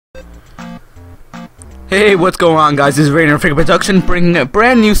Hey, what's going on, guys? This is Rainer Figure Production bringing a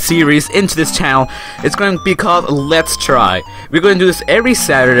brand new series into this channel. It's going to be called Let's Try. We're going to do this every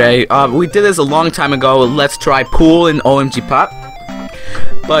Saturday. We did this a long time ago with Let's Try Pool and OMG Pop,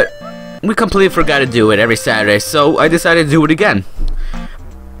 but we completely forgot to do it every Saturday, so I decided to do it again.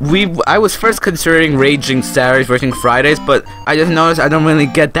 I was first considering raging Saturdays versus Fridays, but I just noticed I don't really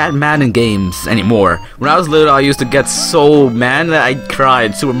get that mad in games anymore. When I was little, I used to get so mad that I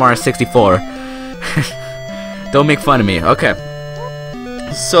cried. Super Mario 64. Don't make fun of me. Okay.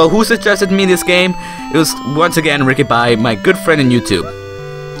 So who suggested me this game? It was once again Ricky by my good friend in YouTube.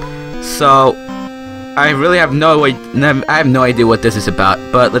 So I really have no idea what this is about.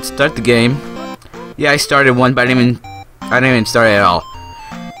 But let's start the game. Yeah, I started one, but I didn't even start it at all.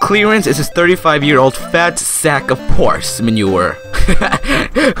 Clarence is his 35-year-old fat sack of horse manure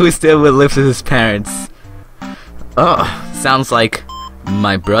who still lives with his parents. Oh, sounds like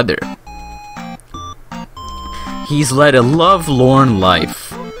my brother. He's led a lovelorn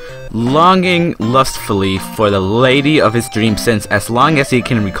life, longing lustfully for the lady of his dreams since as long as he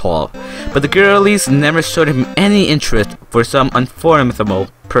can recall. But the girlies never showed him any interest for some unfathomable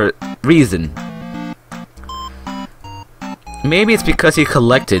reason. Maybe it's because he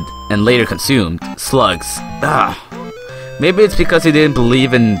collected and later consumed slugs. Maybe it's because he didn't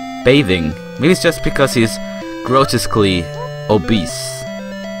believe in bathing. Maybe it's just because he's grotesquely obese.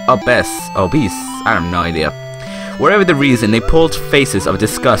 Obese. I have no idea. Whatever the reason, they pulled faces of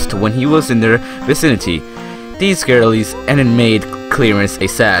disgust when he was in their vicinity. These girlies and it made Clarence a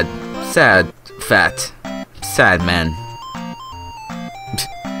sad man.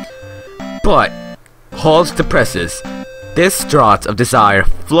 But halt the presses. This draught of desire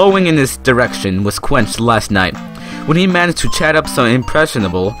flowing in his direction was quenched last night when he managed to chat up some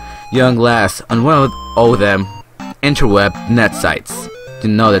impressionable young lass on one of them interweb net sites. You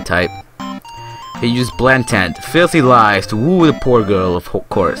know the type. He used blatant, filthy lies to woo the poor girl, of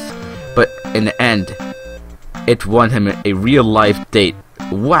course, but in the end, it won him a real-life date.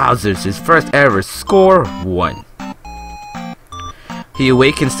 Wowzers, his first ever score 1. He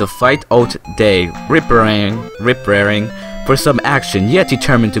awakens to fight out day, rip-raring for some action, yet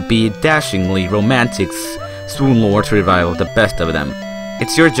determined to be dashingly romantic swoon lord to revival the best of them.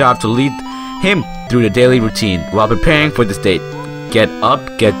 It's your job to lead him through the daily routine while preparing for this date. Get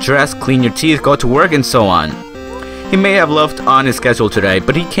up, get dressed, clean your teeth, go to work, and so on. He may have left on his schedule today,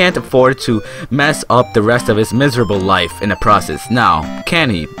 but he can't afford to mess up the rest of his miserable life in the process. Now, can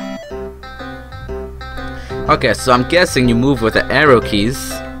he? Okay, so I'm guessing you move with the arrow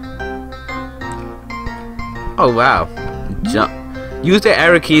keys. Oh wow. Jump. Use the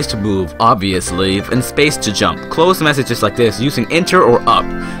arrow keys to move, obviously, and space to jump. Close messages like this using enter or up.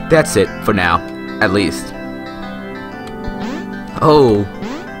 That's it for now, at least. Oh.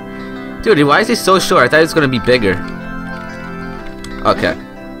 Dude, why is he so short? I thought it was gonna be bigger. Okay.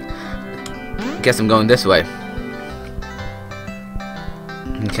 Guess I'm going this way.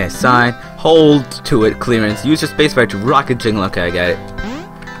 Okay, sign. Hold to it, Clarence. Use your spacebar to rocket jingle. Okay, I got it.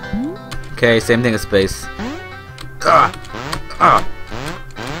 Okay, same thing as space.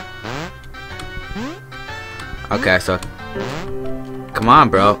 Okay, so. Come on,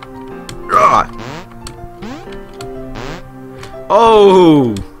 bro.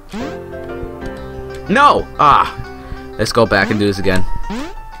 Oh! No! Let's go back and do this again.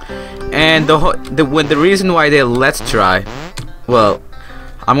 And the reason why they let's try, well,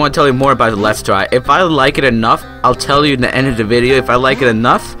 I'm going to tell you more about the let's try. If I like it enough, I'll tell you in the end of the video. If I like it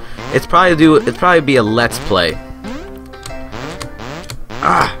enough, it's probably be a let's play.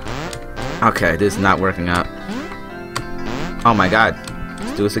 Okay, this is not working out. Oh my god.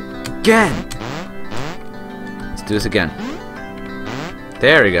 Let's do this again. Let's do this again.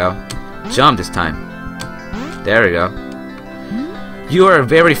 There we go. Jump this time. There we go. You are a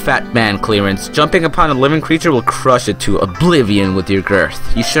very fat man, Clarence. Jumping upon a living creature will crush it to oblivion with your girth.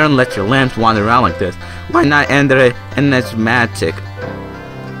 You shouldn't let your lambs wander around like this. Why not end it in a dramatic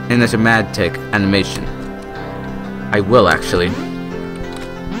animation? I will, actually.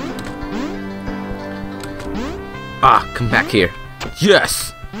 Come back here.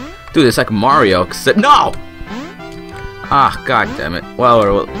 Yes! Dude, it's like Mario. No! God damn it.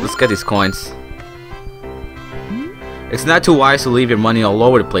 Well, let's get these coins. It's not too wise to leave your money all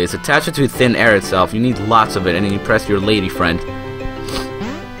over the place. Attach it to thin air itself. You need lots of it, and then you press your lady friend.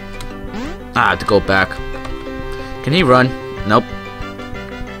 I have to go back. Can he run? Nope.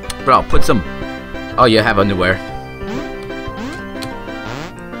 Bro, put some. Oh, you have underwear.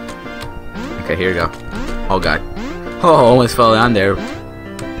 Okay, here you go. Oh god. Oh, almost fell down there.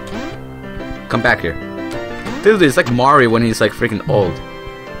 Come back here. Dude, it's like Mario when he's like freaking old.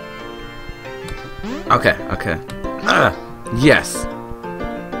 Okay, okay. Yes.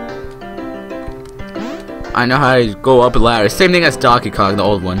 I know how to go up a ladder. Same thing as Donkey Kong, the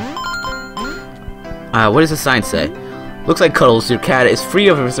old one. What does the sign say? Looks like Cuddles, your cat, is free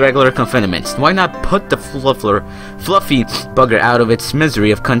of its regular confinement. Why not put the fluffy bugger out of its misery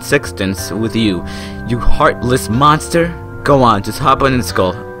of consistence with you? You heartless monster? Go on, just hop on its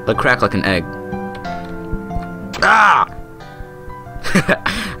skull. It'll crack like an egg. Ah!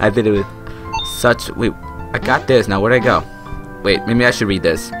 I did it with such... Wait, I got this. Now, where'd I go? Wait, maybe I should read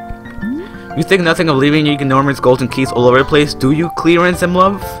this. You think nothing of leaving your enormous golden keys all over the place, do you, Clarence and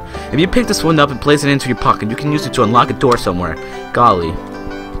love? If you pick this one up and place it into your pocket, you can use it to unlock a door somewhere. Golly.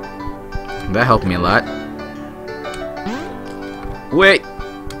 That helped me a lot. Wait!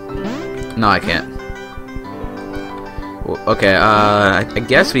 No, I can't. Okay, I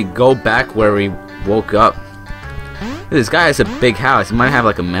guess we go back where we woke up. This guy has a big house. He might have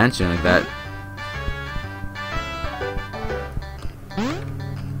like a mansion like that.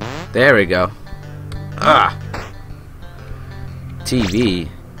 There we go. Ah! TV.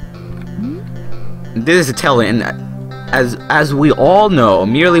 This is a teller, and as we all know,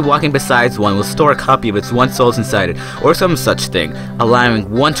 merely walking beside one will store a copy of its one soul's inside it, or some such thing, allowing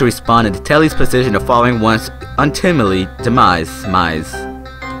one to respond in the telly's position of following one's untimely demise.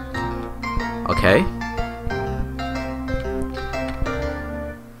 Okay.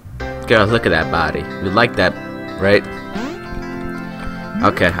 Girl, look at that body. You like that, right?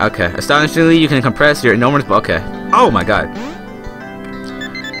 Okay, okay. Astonishingly, you can compress your enormous... Okay. Oh my god.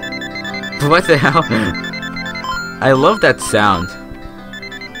 What the hell? I love that sound.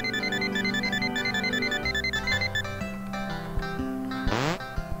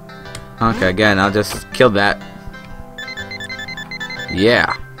 Okay, again, I'll just kill that.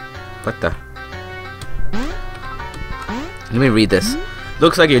 Yeah. What the... Let me read this.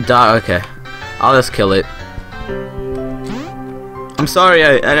 Looks like your dog... Okay. I'll just kill it. I'm sorry,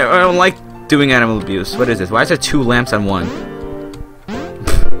 I don't like doing animal abuse. What is this? Why is there 2 lamps on one?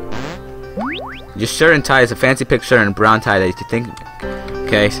 Your shirt and tie is a fancy pink shirt and brown tie that you think...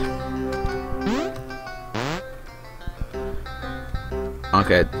 Okay.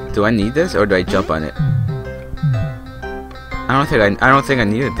 Okay, do I need this or do I jump on it? I don't think I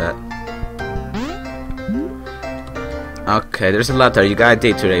needed that. Okay, there's a letter. You got a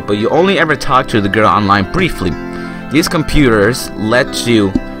date today, but you only ever talk to the girl online briefly. These computers let you...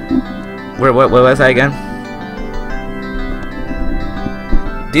 What was that again?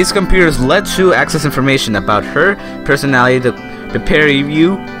 These computers let you access information about her personality to prepare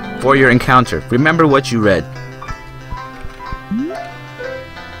you for your encounter. Remember what you read.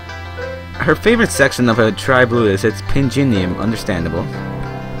 Her favorite section of a tri-blue is its pinginium. Understandable.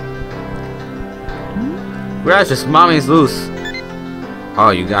 Gracious, mommy's loose. Oh,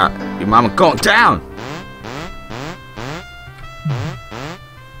 you got your mama going down.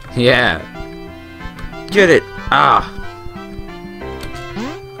 Yeah. Get it. Ah.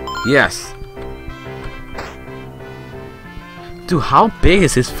 Yes. Dude, how big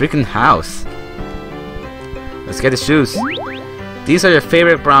is his freaking house? Let's get the shoes. These are your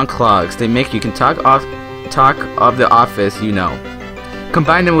favorite brown clogs. They make you can talk of the office, you know.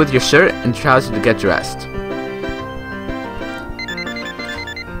 Combine them with your shirt and trousers to get dressed.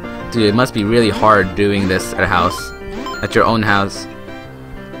 Dude, it must be really hard doing this at a house. At your own house.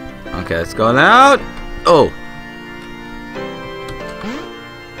 Okay, let's go out. Oh.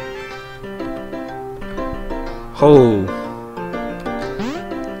 Oh.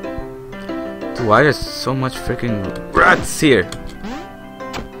 Dude, why there's so much freaking rats here?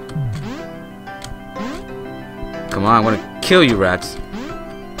 Come on, I'm gonna kill you, rats.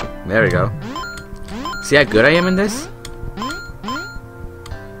 There we go. See how good I am in this?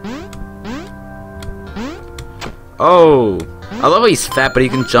 Oh. I love how he's fat, but he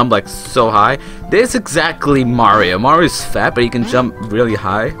can jump like so high. This is exactly Mario. Mario's fat, but he can jump really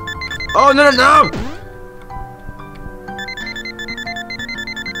high. Oh, no, no, no!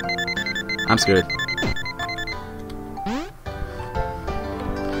 I'm scared.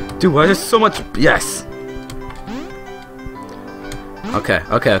 Dude, why is there so much... Yes! Okay,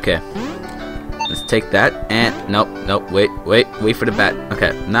 okay, okay. Let's take that and... Nope, nope, wait for the bat.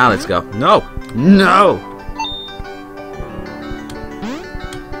 Okay, now let's go. No! No!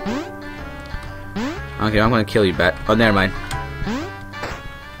 Okay, I'm gonna kill you, bat. Oh, never mind.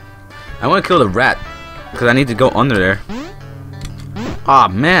 I wanna kill the rat. Because I need to go under there. Aw, oh,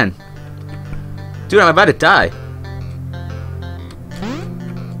 man. Dude, I'm about to die.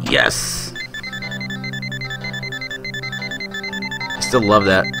 Yes. I still love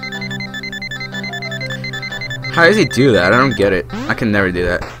that. How does he do that? I don't get it. I can never do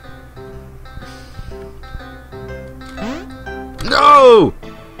that. No!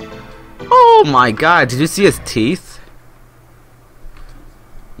 Oh my god, did you see his teeth?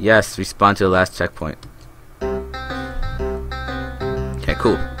 Yes, respawn to the last checkpoint. Okay,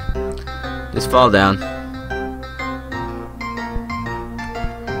 cool. Just fall down.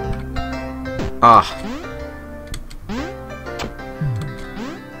 Ah.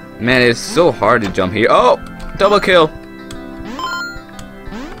 Man, it's so hard to jump here. Oh! Double kill!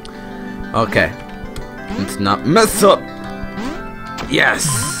 Okay. Let's not mess up! Yes!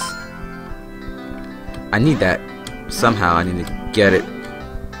 I need that. Somehow I need to get it.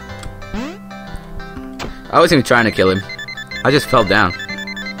 I wasn't even trying to kill him. I just fell down.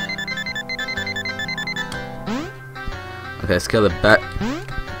 Okay, let's kill the bat.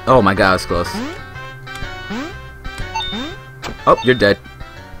 Oh my god, that was close. Oh, you're dead.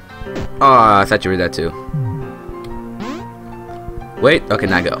 Oh, I thought you were dead too. Wait, okay,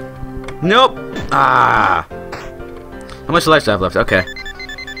 now go. Nope! Ah! How much life do I have left? Okay.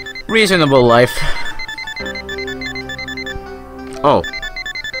 Reasonable life. Oh.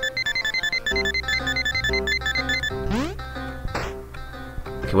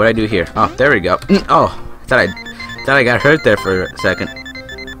 Okay, what do I do here? Oh, there we go. Oh, thought I got hurt there for a second.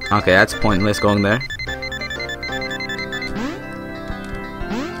 Okay, that's pointless going there.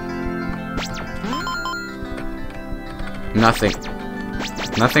 Nothing.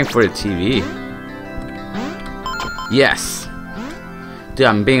 Nothing for the TV. Yes. Dude,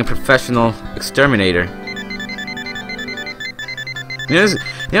 I'm being a professional exterminator. You know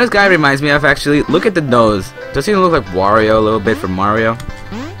this guy reminds me of, actually? Look at the nose. Does he look like Wario a little bit from Mario?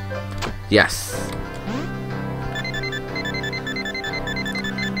 Yes.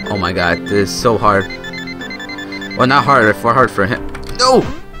 Oh my god, this is so hard. Well, not hard, far hard for him. No!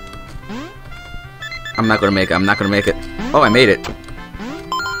 I'm not gonna make it, I'm not gonna make it. Oh, I made it.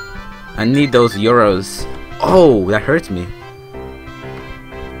 I need those euros. Oh, that hurts me.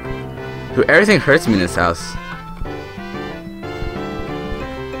 Dude, everything hurts me in this house.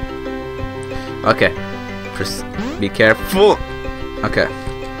 Okay. Be careful. Okay.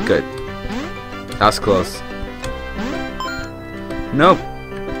 Good. That was close. Nope.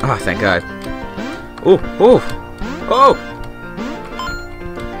 Oh, thank God. Oh, oh, oh!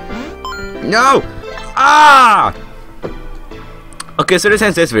 No! Ah! Okay, so this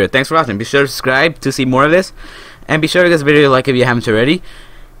ends this video. Thanks for watching. Be sure to subscribe to see more of this, and be sure to give this video a like if you haven't already.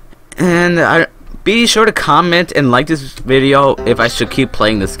 And be sure to comment and like this video if I should keep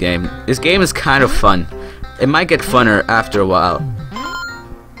playing this game. This game is kind of fun. It might get funner after a while.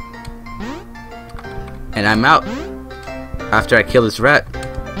 And I'm out after I kill this rat.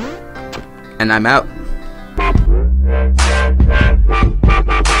 And I'm out.